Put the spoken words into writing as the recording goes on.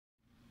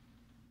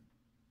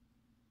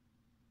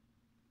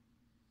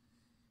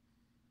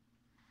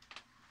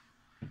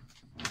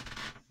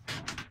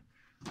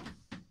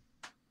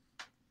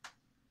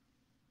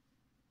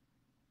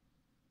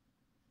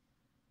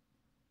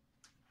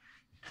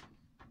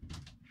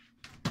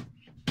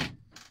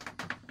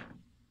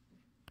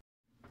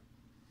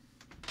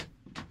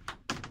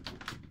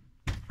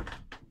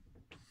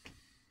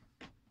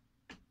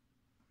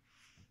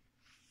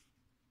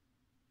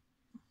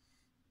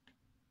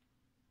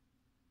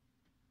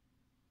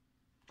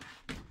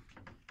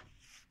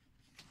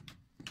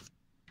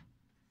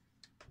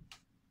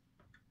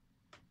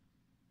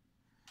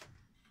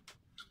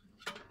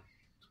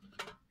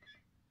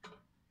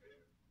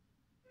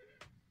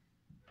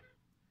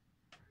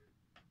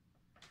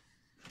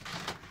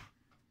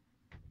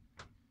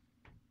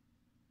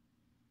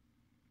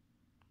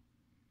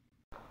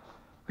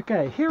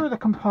Okay, here are the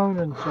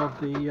components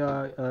of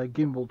the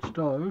Gimbaled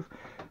stove,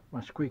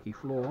 my squeaky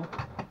floor.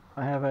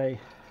 I have a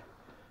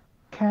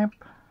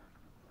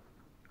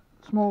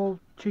small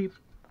cheap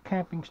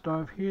camping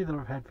stove here that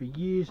I've had for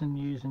years and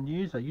years and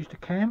years. I used to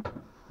camp,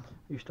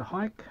 I used to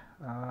hike,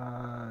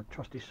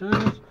 trusty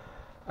service.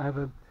 I have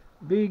a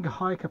big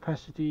high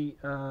capacity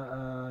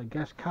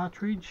gas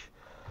cartridge,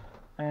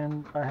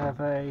 and I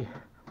have a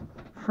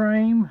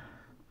frame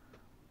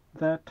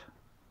that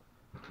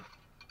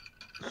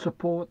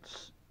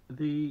supports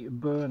the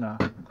burner.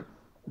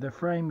 The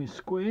frame is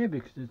square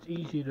because it's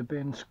easier to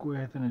bend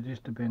square than it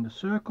is to bend a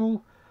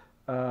circle.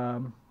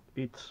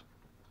 It's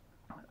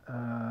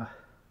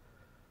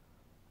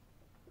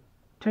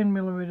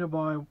 10mm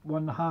by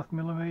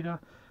 1.5mm,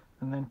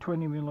 and then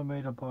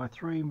 20mm by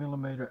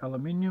 3mm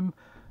aluminium,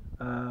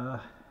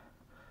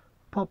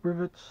 pop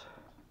rivets,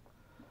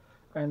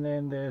 and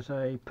then there's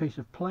a piece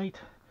of plate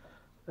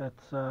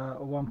that's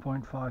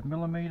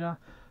 1.5mm.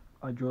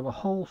 I drill a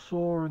hole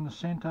saw in the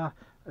center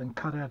and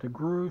cut out a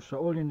groove, so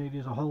all you need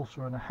is a hole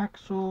saw and a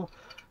hacksaw,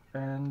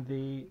 and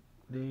the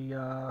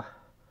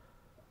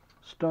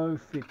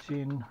stove fits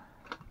in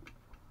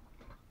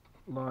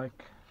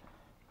like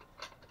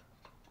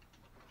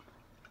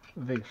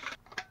this,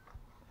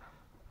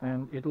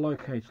 and it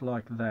locates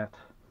like that.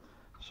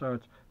 So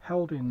it's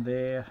held in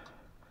there,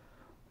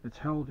 it's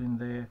held in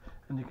there,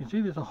 and you can see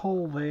there's a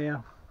hole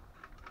there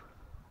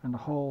and a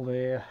hole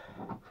there.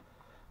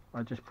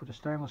 I just put a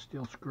stainless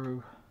steel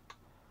screw.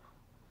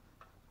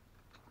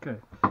 Okay,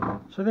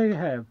 so there you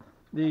have.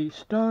 The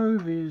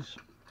stove is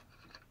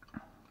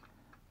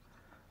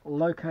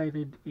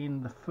located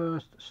in the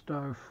first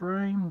stove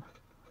frame.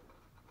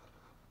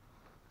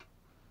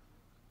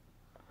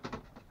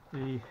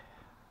 The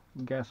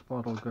gas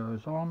bottle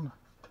goes on.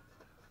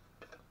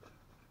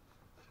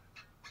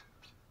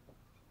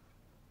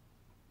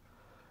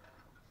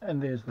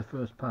 And there's the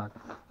first part.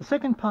 The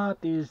second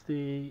part is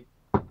the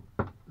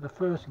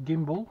first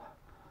gimbal,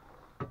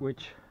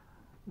 which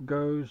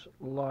goes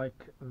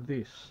like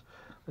this.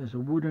 There's a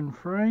wooden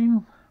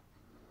frame,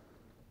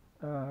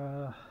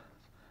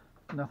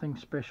 nothing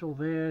special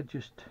there,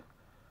 just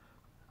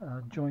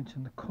joints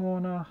in the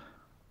corner,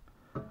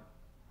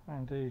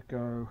 and these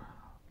go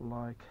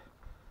like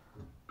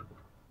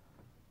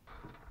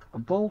a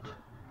bolt,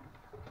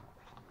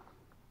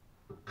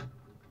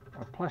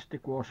 a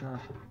plastic washer,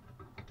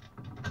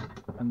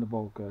 and the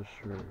bolt goes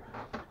through.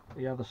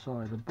 The other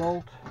side, the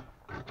bolt,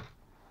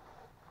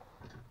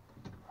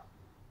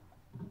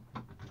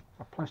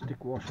 a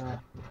plastic washer,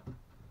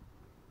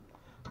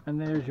 and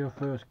there's your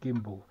first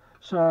gimbal.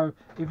 So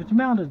if it's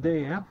mounted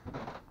there,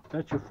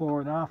 that's your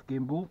 4.5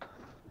 gimbal.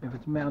 If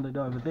it's mounted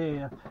over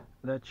there,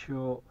 that's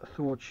your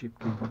thwartship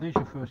gimbal. There's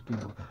your first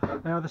gimbal.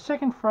 Now the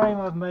second frame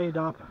I've made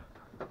up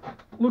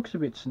looks a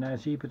bit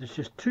snazzy, but it's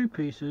just 2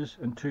 pieces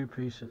and 2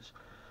 pieces.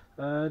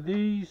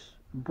 These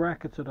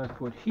brackets that I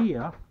put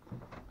here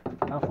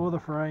are for the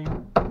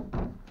frame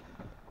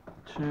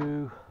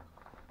to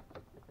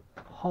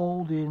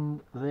hold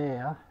in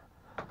there,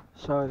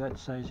 so that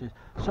says it.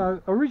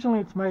 So originally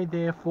it's made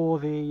there for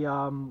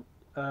the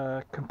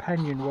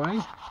companionway,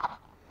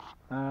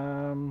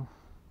 and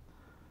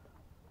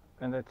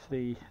that's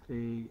the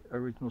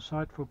original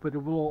site for, but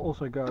it will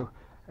also go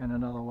in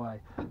another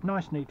way.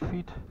 Nice neat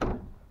fit,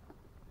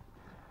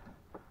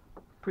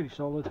 pretty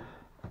solid.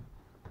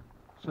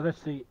 So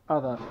that's the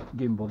other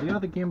gimbal. The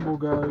other gimbal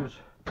goes,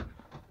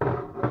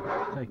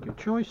 take your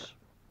choice,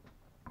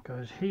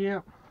 goes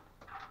here.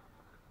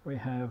 We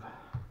have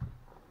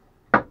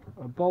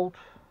a bolt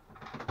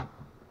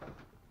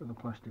with a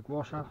plastic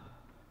washer.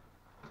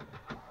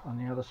 On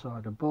the other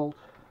side, a bolt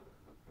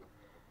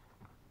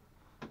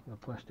with a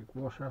plastic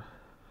washer.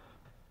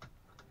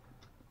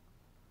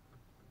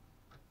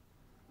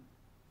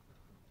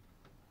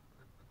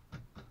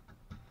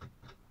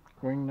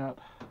 Ring nut,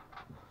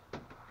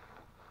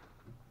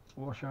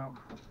 washer,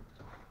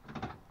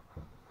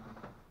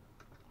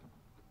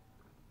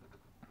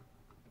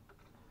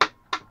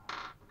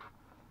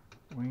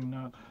 wing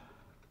nut,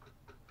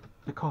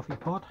 the coffee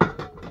pot.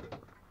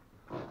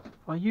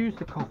 I use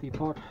the coffee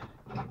pot.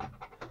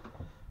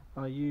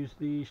 I use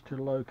these to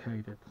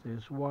locate it.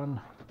 There's one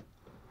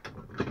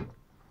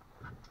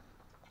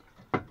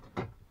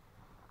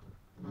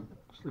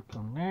slips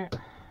on there,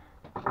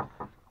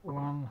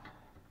 one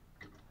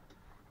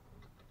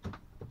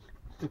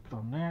slips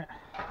on there,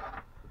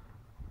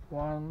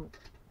 one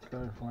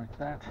goes like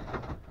that,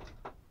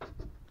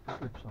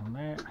 slips on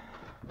there,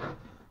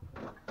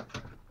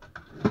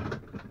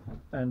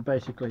 and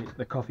basically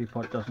the coffee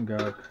pot doesn't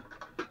go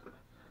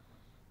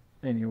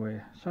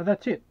anywhere. So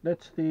that's it.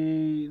 That's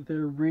the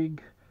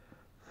rig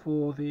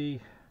for the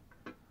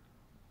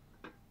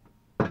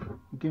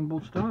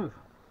gimbal stove,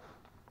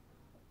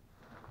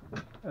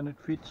 and it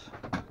fits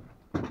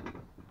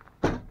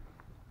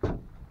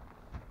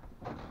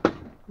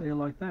there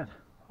like that.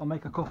 I'll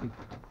make a coffee.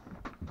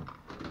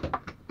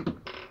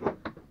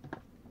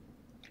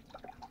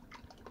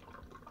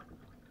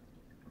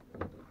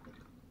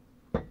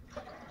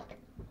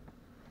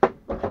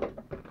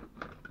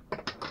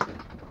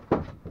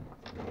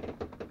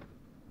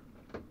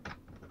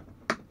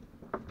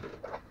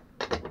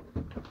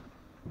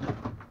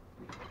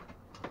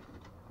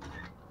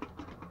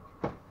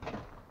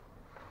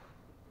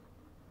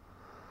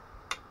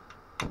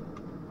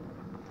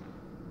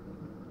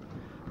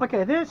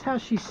 Okay, there's how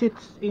she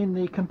sits in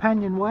the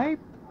companionway.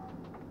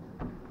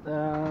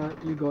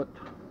 You got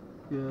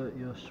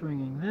your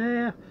swinging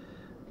there.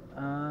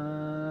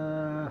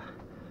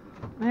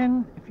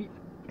 Then if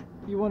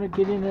you want to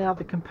get in and out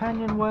the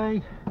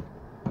companionway,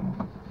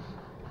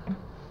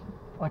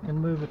 I can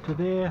move it to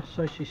there,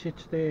 so she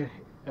sits there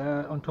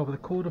on top of the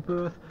quarter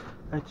berth.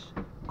 It's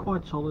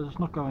quite solid, it's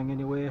not going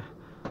anywhere.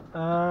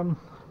 So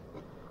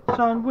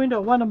in winter,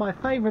 one of my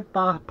favourite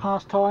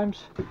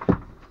pastimes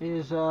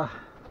is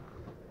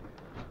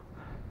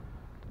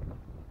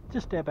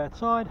just step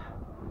outside,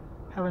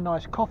 have a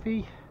nice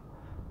coffee,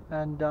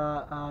 and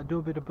do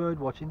a bit of bird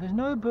watching. There's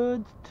no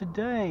birds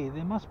today.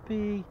 There must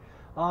be,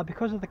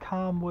 because of the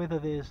calm weather,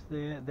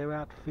 they're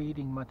out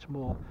feeding much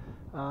more.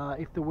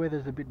 If the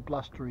weather's a bit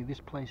blustery, this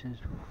place is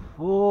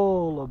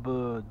full of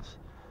birds.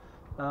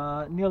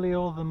 Nearly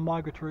all of them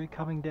migratory,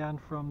 coming down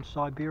from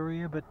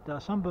Siberia, but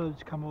some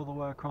birds come all the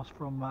way across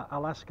from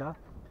Alaska.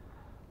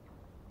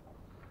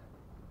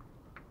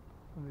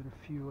 I've got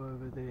a few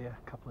over there,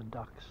 a couple of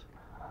ducks.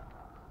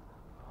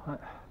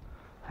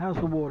 How's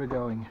the water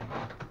going?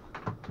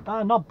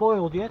 Not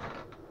boiled yet,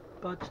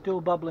 but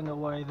still bubbling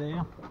away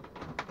there.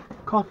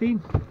 Coffee.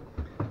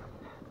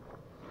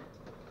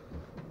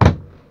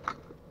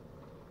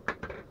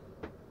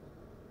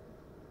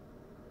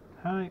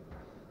 Hi.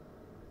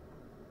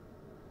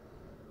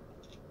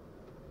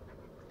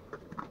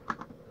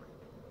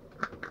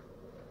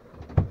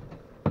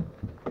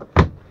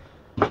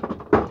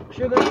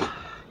 Sugar?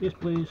 Yes,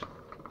 please.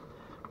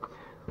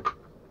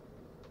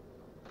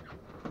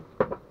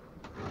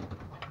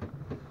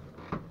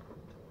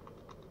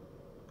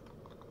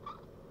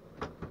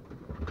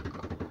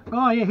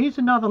 Oh yeah, here's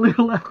another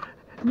little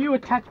new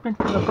attachment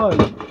to the boat.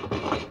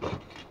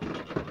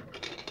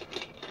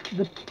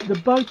 The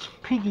boat's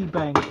piggy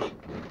bank.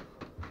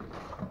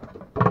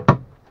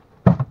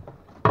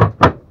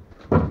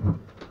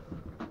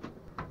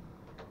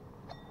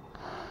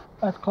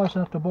 That's close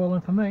enough to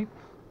boiling for me.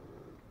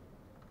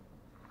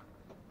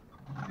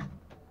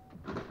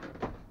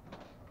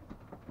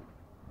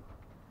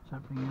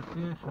 Something up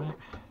there, so.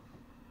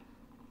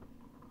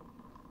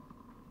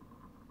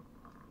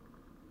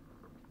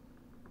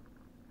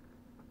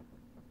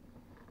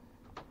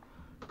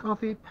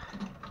 Coffee.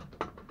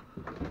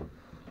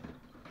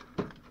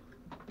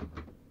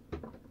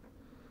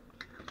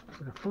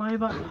 Bit of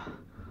flavour.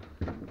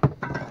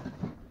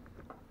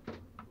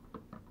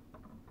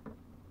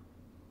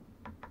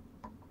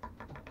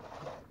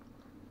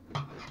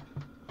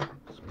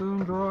 Spoon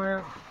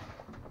dryer.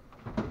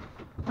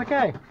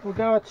 Okay, we'll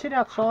go and sit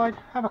outside,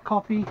 have a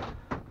coffee,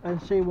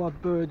 and see what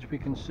birds we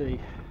can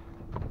see.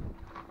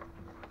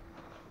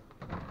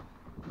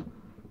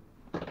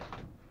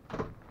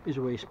 This is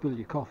where you spill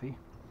your coffee.